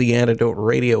 Plus, The Antidote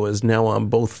Radio is now on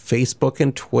both Facebook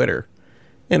and Twitter.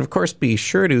 And of course, be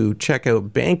sure to check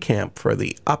out Bandcamp for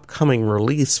the upcoming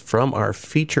release from our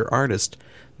feature artist,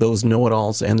 Those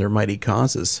Know-It-Alls and Their Mighty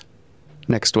Causes.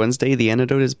 Next Wednesday, The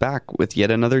Antidote is back with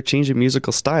yet another change in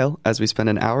musical style as we spend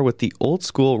an hour with the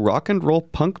old-school rock and roll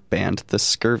punk band, The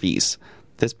Scurvies.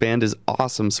 This band is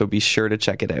awesome, so be sure to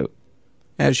check it out.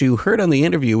 As you heard on the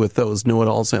interview with Those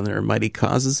Know-It-Alls and Their Mighty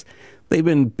Causes, they've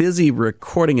been busy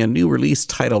recording a new release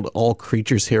titled All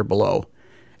Creatures Here Below.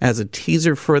 As a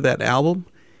teaser for that album,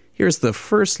 here's the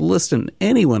first listen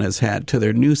anyone has had to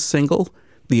their new single,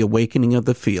 The Awakening of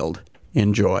the Field.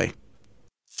 Enjoy.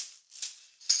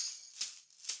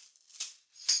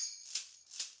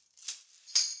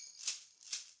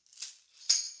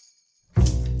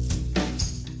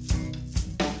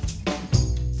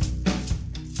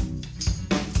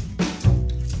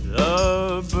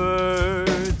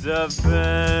 have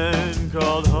been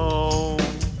called home.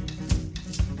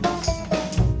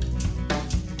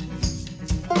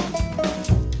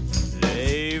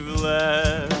 They've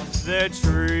left their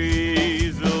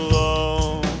trees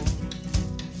alone.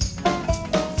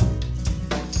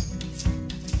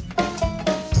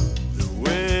 The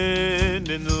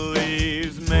wind in the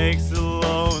leaves makes a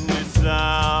lonely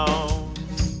sound.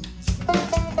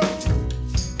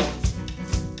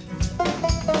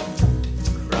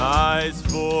 Cries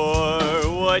for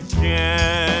what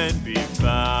can't be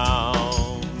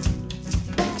found.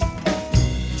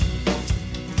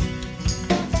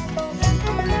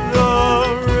 The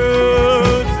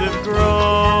roots have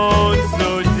grown so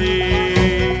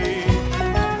deep.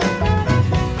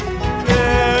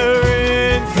 They're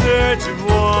in search of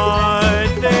what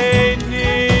they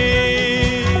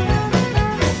need.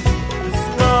 The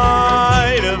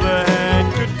sleight of a hand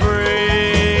could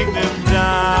bring them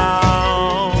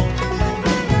down.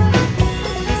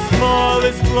 The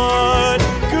smallest flood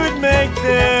could make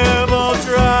them all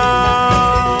drown.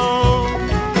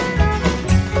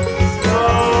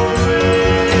 Slowly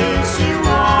she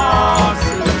walks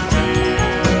through the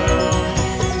fields,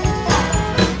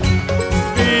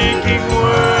 speaking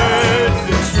words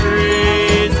the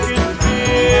trees can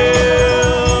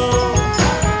feel.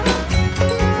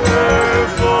 Her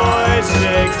voice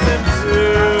shakes them to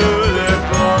their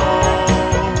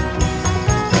bones.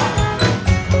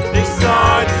 They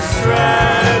start to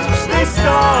stretch, they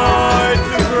start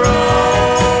to grow.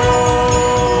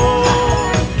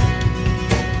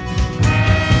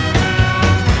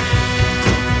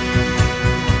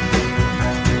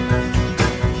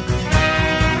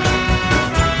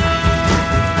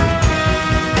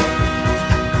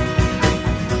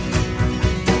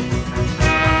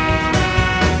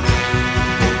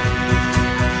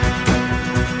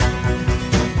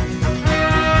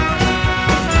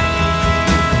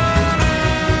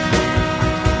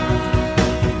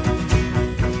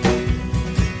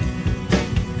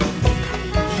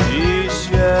 She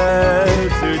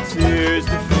sheds her tears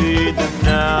to feed them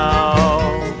now.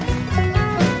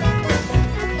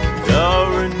 The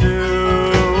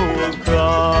renewal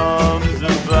comes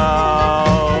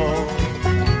about.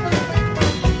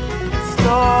 It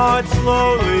starts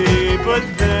slowly, but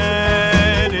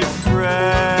then it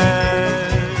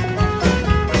spreads.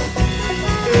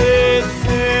 It's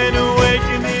an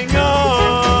awakening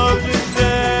of the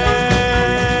dead.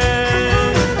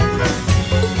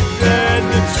 Then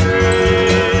the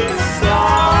trees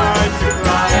start to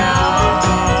cry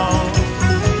out.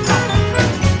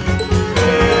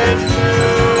 With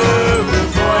new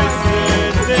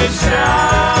voices they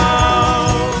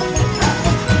shout.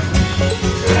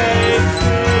 They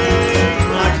sing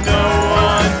like no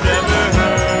one's ever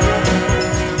heard.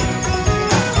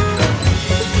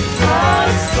 A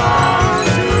song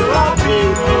to all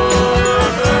people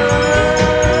of earth.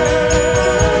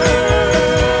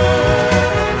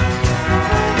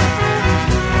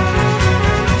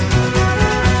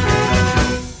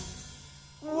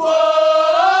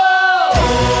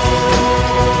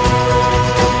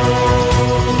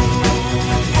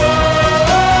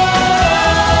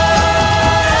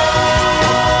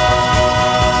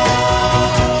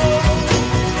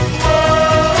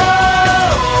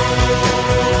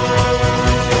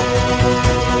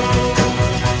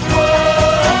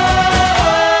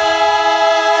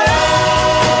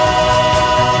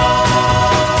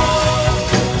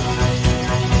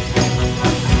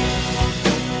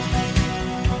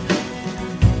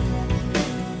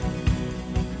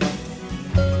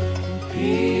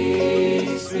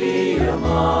 Peace be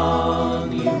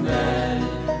among you men.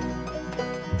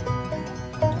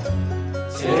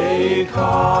 Take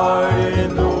heart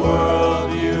in the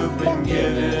world you've been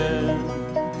given.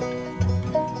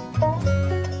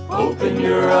 Open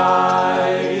your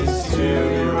eyes to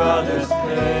your brother's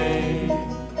pain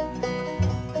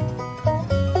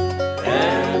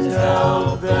and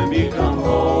help them become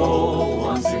whole.